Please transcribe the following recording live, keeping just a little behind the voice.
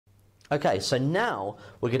Okay, so now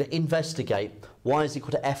we're going to investigate y is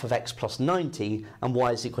equal to f of x plus 90 and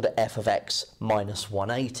y is equal to f of x minus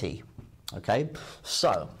 180. Okay,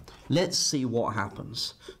 so let's see what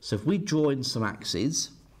happens. So if we draw in some axes,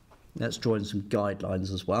 let's draw in some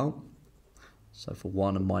guidelines as well. So for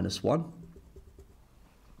 1 and minus 1.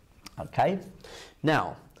 Okay,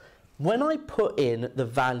 now when I put in the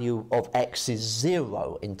value of x is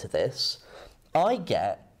 0 into this, I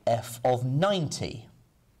get f of 90.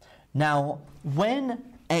 Now, when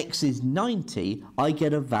x is 90, I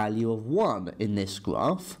get a value of 1 in this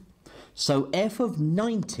graph. So f of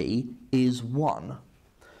 90 is 1.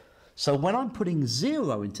 So when I'm putting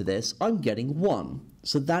 0 into this, I'm getting 1.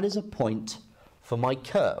 So that is a point for my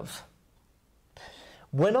curve.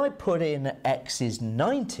 When I put in x is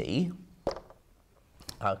 90,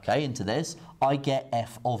 okay, into this, I get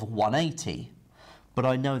f of 180. But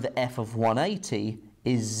I know that f of 180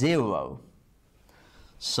 is 0.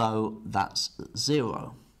 So that's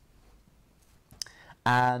 0.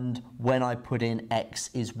 And when I put in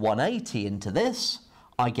x is 180 into this,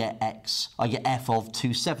 I get f of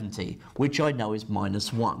 270, which I know is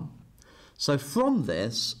minus 1. So from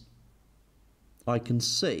this, I can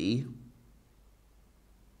see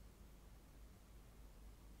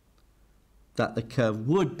that the curve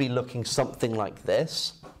would be looking something like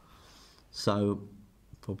this. So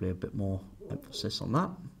probably a bit more emphasis on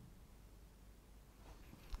that.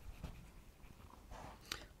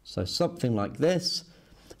 So something like this.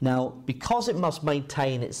 Now, because it must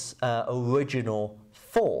maintain its original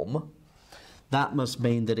form, that must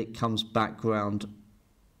mean that it comes back round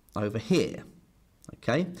over here.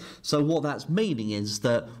 Okay, so what that's meaning is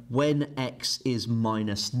that when x is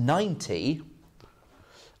minus 90,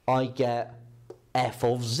 I get f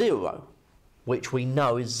of 0, which we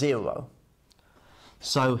know is 0.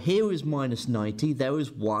 So here is minus 90, there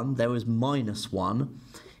is 1, there is minus 1,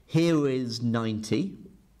 here is 90,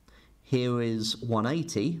 here is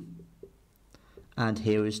 180, and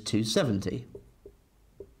here is 270.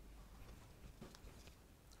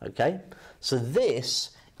 Okay, so this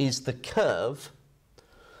is the curve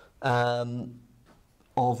of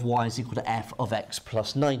y is equal to f of x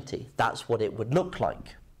plus 90. That's what it would look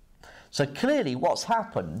like. So clearly what's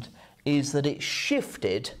happened is that it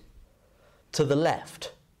shifted to the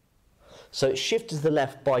left. So it shifted to the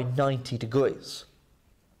left by 90 degrees.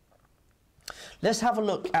 Let's have a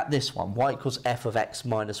look at this one, y equals f of x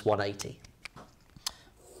minus 180.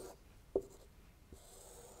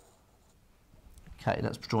 Okay,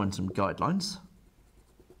 let's draw in some guidelines.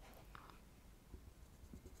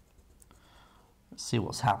 Let's see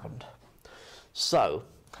what's happened. So,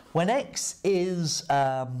 when x is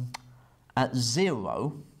at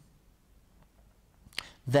 0,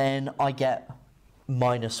 then I get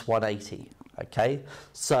minus 180, okay?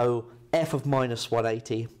 So, f of minus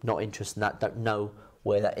 180, not interested in that, don't know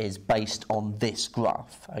where that is based on this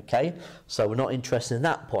graph, okay? So, we're not interested in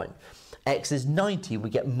that point. X is 90,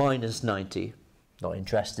 we get minus 90. Not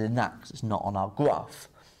interested in that because it's not on our graph.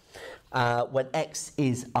 When x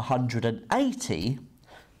is 180,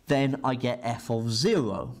 then I get f of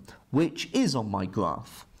 0, which is on my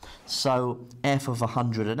graph. So f of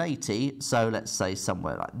 180, so let's say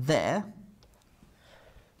somewhere like there.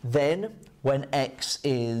 Then when x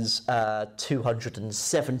is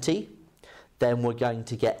 270, then we're going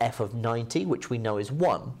to get f of 90, which we know is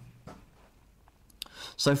 1.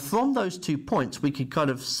 So from those 2 points, we can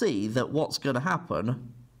kind of see that what's going to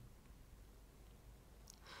happen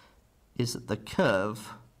is that the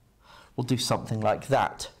curve will do something like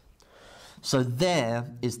that. So there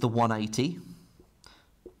is the 180,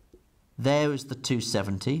 there is the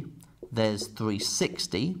 270, there's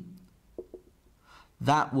 360,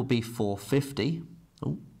 that will be 450,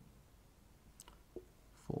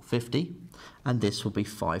 450, and this will be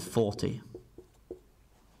 540.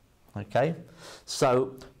 Okay,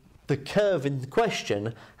 so the curve in the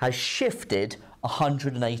question has shifted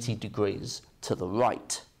 180 degrees to the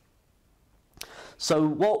right. So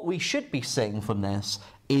what we should be seeing from this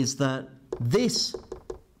is that this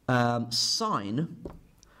sign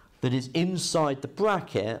that is inside the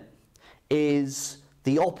bracket is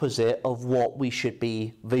the opposite of what we should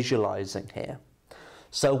be visualizing here.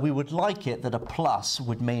 So we would like it that a plus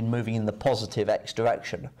would mean moving in the positive x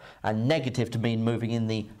direction and negative to mean moving in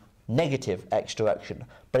the negative x direction,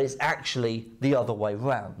 but it's actually the other way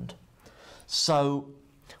round. So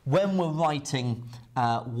when we're writing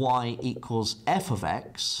y equals f of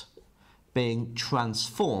x being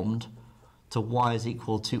transformed to y is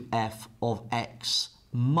equal to f of x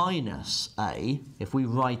minus a, if we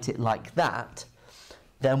write it like that,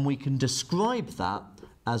 then we can describe that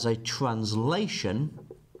as a translation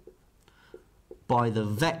by the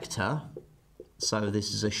vector, so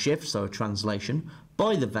this is a shift, so a translation,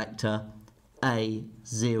 by the vector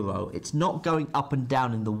A0. It's not going up and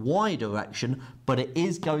down in the y direction, but it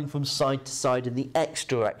is going from side to side in the x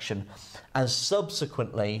direction. And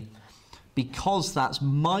subsequently, because that's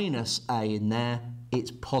minus a in there,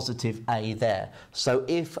 it's positive a there. So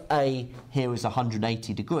if a here is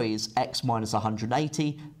 180 degrees, x minus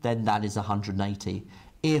 180, then that is 180.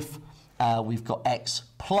 If we've got x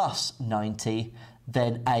plus 90,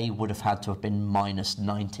 then a would have had to have been minus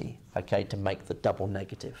 90, okay, to make the double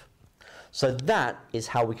negative. So that is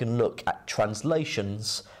how we can look at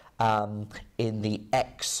translations in the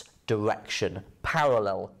x direction,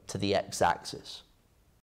 parallel to the x-axis.